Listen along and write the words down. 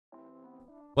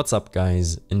What's up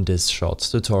guys, in this short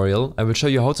tutorial I will show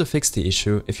you how to fix the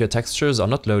issue if your textures are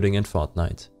not loading in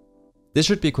Fortnite. This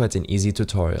should be quite an easy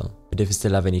tutorial, but if you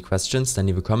still have any questions then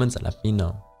leave a comment and let me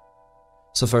know.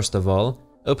 So first of all,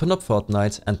 open up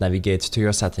Fortnite and navigate to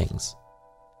your settings.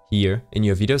 Here, in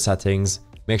your video settings,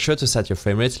 make sure to set your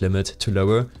framerate limit to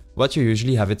lower what you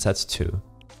usually have it set to.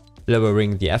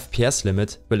 Lowering the FPS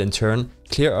limit will in turn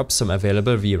clear up some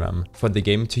available VRAM for the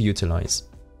game to utilize.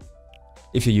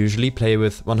 If you usually play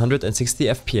with 160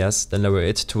 FPS, then lower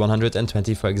it to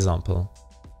 120 for example.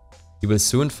 You will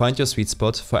soon find your sweet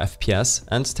spot for FPS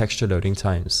and texture loading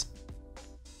times.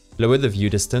 Lower the view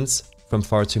distance from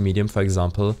far to medium for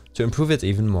example to improve it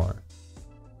even more.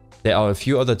 There are a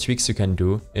few other tweaks you can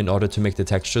do in order to make the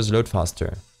textures load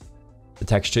faster. The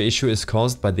texture issue is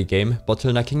caused by the game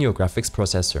bottlenecking your graphics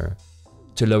processor.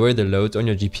 To lower the load on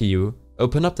your GPU,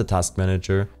 open up the Task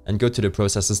Manager and go to the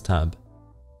Processes tab.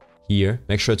 Here,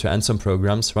 make sure to end some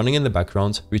programs running in the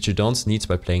background which you don't need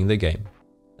while playing the game.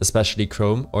 Especially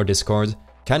Chrome or Discord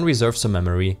can reserve some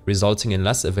memory, resulting in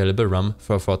less available RAM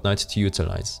for Fortnite to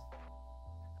utilize.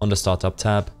 On the Startup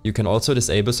tab, you can also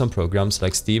disable some programs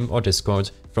like Steam or Discord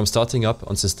from starting up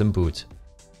on system boot.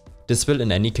 This will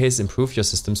in any case improve your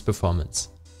system's performance.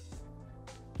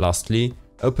 Lastly,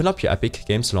 open up your Epic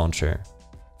Games launcher.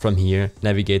 From here,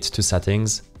 navigate to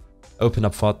Settings, open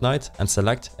up Fortnite and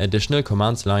select Additional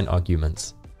Command Line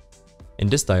Arguments. In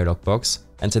this dialog box,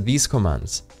 enter these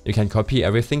commands. You can copy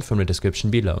everything from the description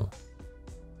below.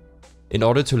 In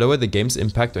order to lower the game's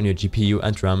impact on your GPU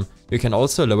and RAM, you can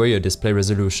also lower your display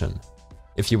resolution.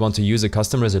 If you want to use a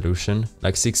custom resolution,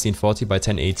 like 1640 by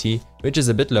 1080, which is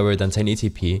a bit lower than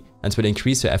 1080p and will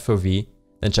increase your FOV,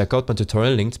 then check out my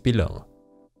tutorial linked below.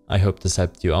 I hope this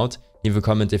helped you out. Leave a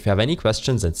comment if you have any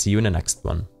questions and see you in the next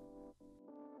one.